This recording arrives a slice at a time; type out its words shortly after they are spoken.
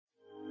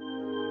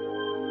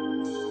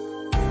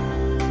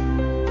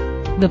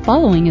The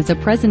following is a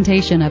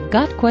presentation of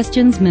Got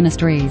Questions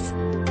Ministries.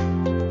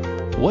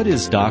 What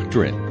is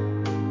doctrine?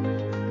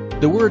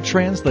 The word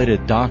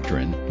translated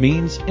doctrine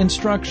means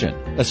instruction,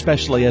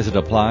 especially as it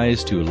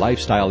applies to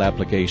lifestyle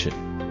application.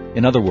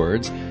 In other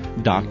words,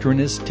 doctrine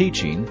is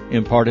teaching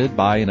imparted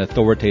by an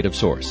authoritative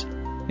source.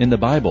 In the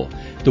Bible,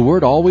 the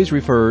word always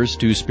refers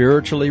to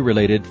spiritually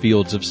related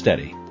fields of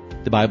study.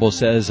 The Bible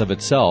says of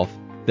itself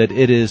that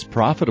it is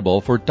profitable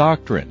for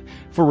doctrine,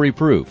 for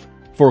reproof,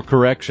 for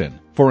correction,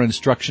 for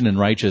instruction in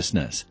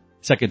righteousness.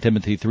 2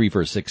 Timothy 3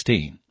 verse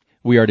 16.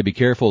 We are to be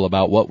careful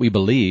about what we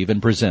believe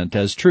and present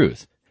as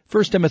truth.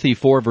 1 Timothy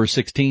 4 verse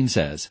 16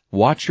 says,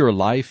 "Watch your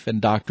life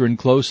and doctrine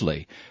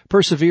closely.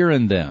 Persevere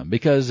in them,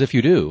 because if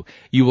you do,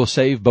 you will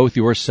save both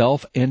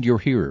yourself and your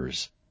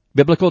hearers."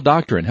 Biblical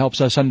doctrine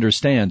helps us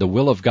understand the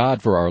will of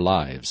God for our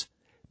lives.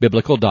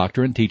 Biblical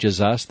doctrine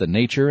teaches us the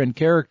nature and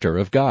character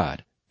of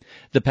God,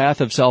 the path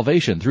of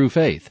salvation through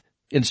faith,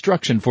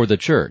 instruction for the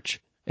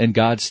church, and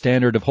God's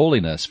standard of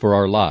holiness for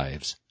our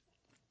lives.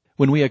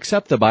 When we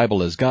accept the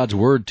Bible as God's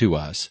Word to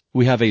us,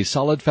 we have a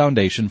solid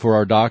foundation for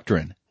our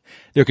doctrine.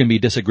 There can be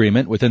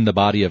disagreement within the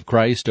body of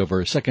Christ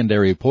over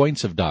secondary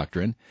points of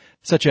doctrine,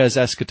 such as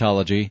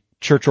eschatology,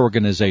 church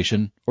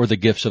organization, or the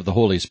gifts of the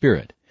Holy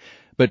Spirit.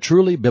 But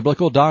truly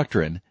biblical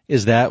doctrine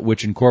is that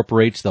which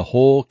incorporates the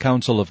whole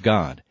counsel of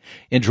God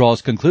and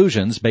draws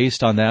conclusions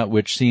based on that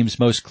which seems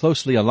most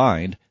closely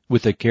aligned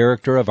with the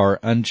character of our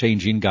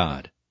unchanging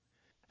God.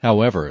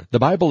 However, the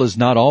Bible is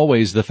not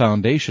always the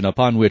foundation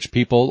upon which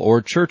people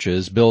or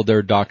churches build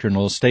their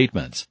doctrinal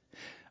statements.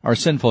 Our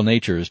sinful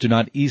natures do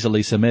not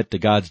easily submit to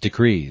God's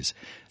decrees,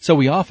 so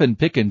we often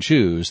pick and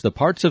choose the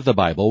parts of the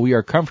Bible we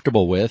are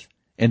comfortable with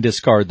and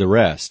discard the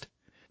rest.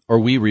 Or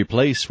we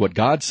replace what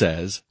God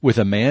says with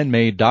a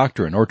man-made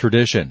doctrine or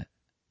tradition.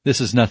 This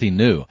is nothing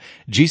new.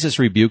 Jesus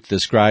rebuked the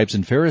scribes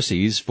and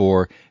Pharisees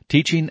for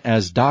teaching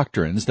as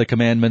doctrines the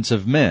commandments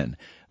of men,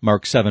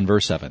 Mark 7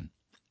 verse 7.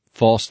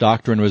 False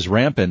doctrine was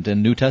rampant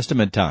in New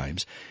Testament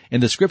times,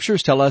 and the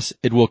Scriptures tell us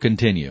it will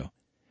continue.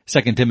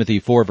 2 Timothy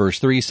 4 verse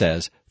 3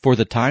 says, "For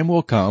the time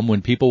will come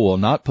when people will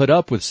not put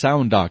up with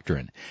sound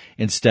doctrine.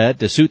 Instead,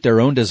 to suit their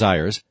own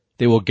desires,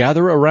 they will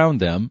gather around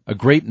them a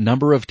great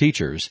number of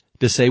teachers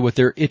to say what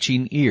their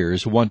itching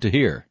ears want to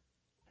hear."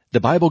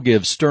 The Bible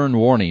gives stern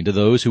warning to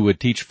those who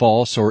would teach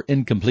false or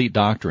incomplete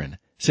doctrine,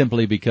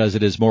 simply because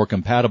it is more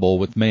compatible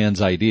with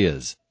man's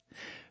ideas.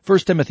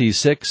 1 Timothy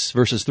 6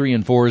 verses 3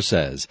 and 4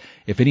 says,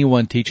 "If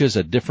anyone teaches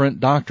a different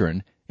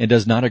doctrine and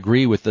does not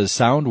agree with the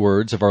sound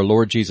words of our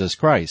Lord Jesus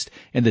Christ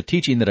and the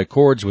teaching that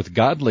accords with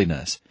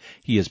godliness,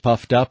 he is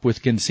puffed up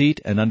with conceit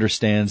and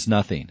understands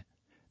nothing."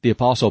 The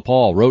Apostle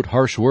Paul wrote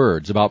harsh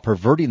words about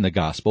perverting the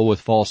gospel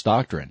with false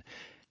doctrine.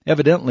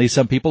 Evidently,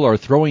 some people are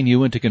throwing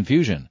you into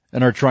confusion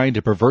and are trying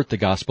to pervert the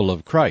gospel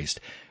of Christ.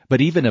 But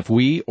even if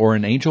we or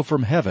an angel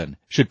from heaven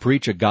should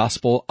preach a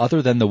gospel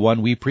other than the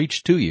one we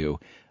preach to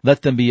you,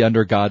 let them be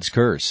under God's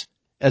curse.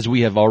 As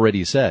we have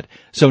already said,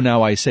 so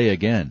now I say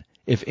again,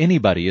 if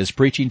anybody is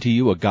preaching to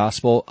you a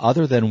gospel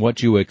other than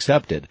what you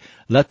accepted,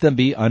 let them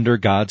be under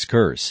God's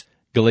curse.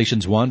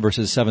 Galatians 1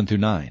 verses 7 through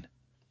 9.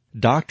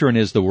 Doctrine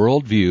is the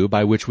world view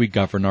by which we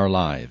govern our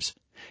lives.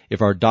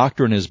 If our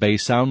doctrine is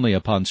based soundly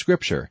upon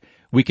Scripture,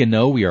 we can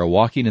know we are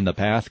walking in the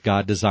path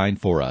God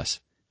designed for us.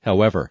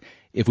 However,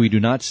 if we do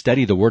not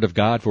study the Word of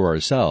God for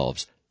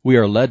ourselves, we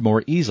are led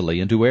more easily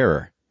into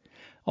error.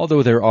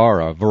 Although there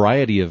are a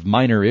variety of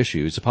minor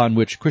issues upon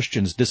which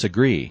Christians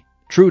disagree,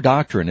 true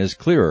doctrine is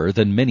clearer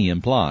than many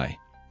imply.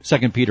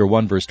 2 Peter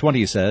 1 verse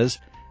 20 says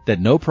that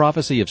no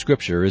prophecy of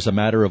Scripture is a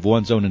matter of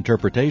one's own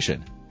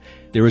interpretation.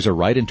 There is a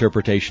right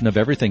interpretation of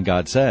everything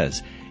God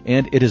says,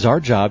 and it is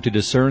our job to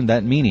discern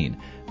that meaning,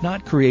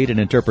 not create an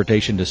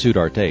interpretation to suit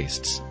our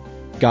tastes.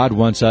 God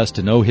wants us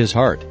to know His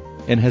heart,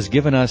 and has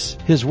given us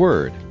His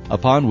Word,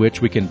 upon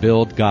which we can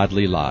build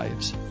godly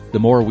lives. The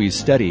more we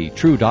study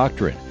true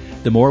doctrine,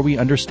 the more we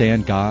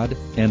understand God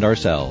and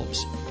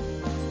ourselves.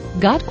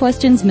 Got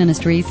Questions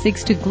Ministry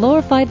seeks to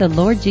glorify the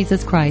Lord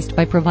Jesus Christ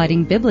by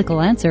providing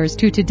biblical answers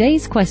to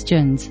today's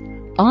questions.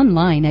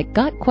 Online at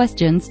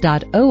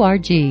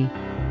gotquestions.org.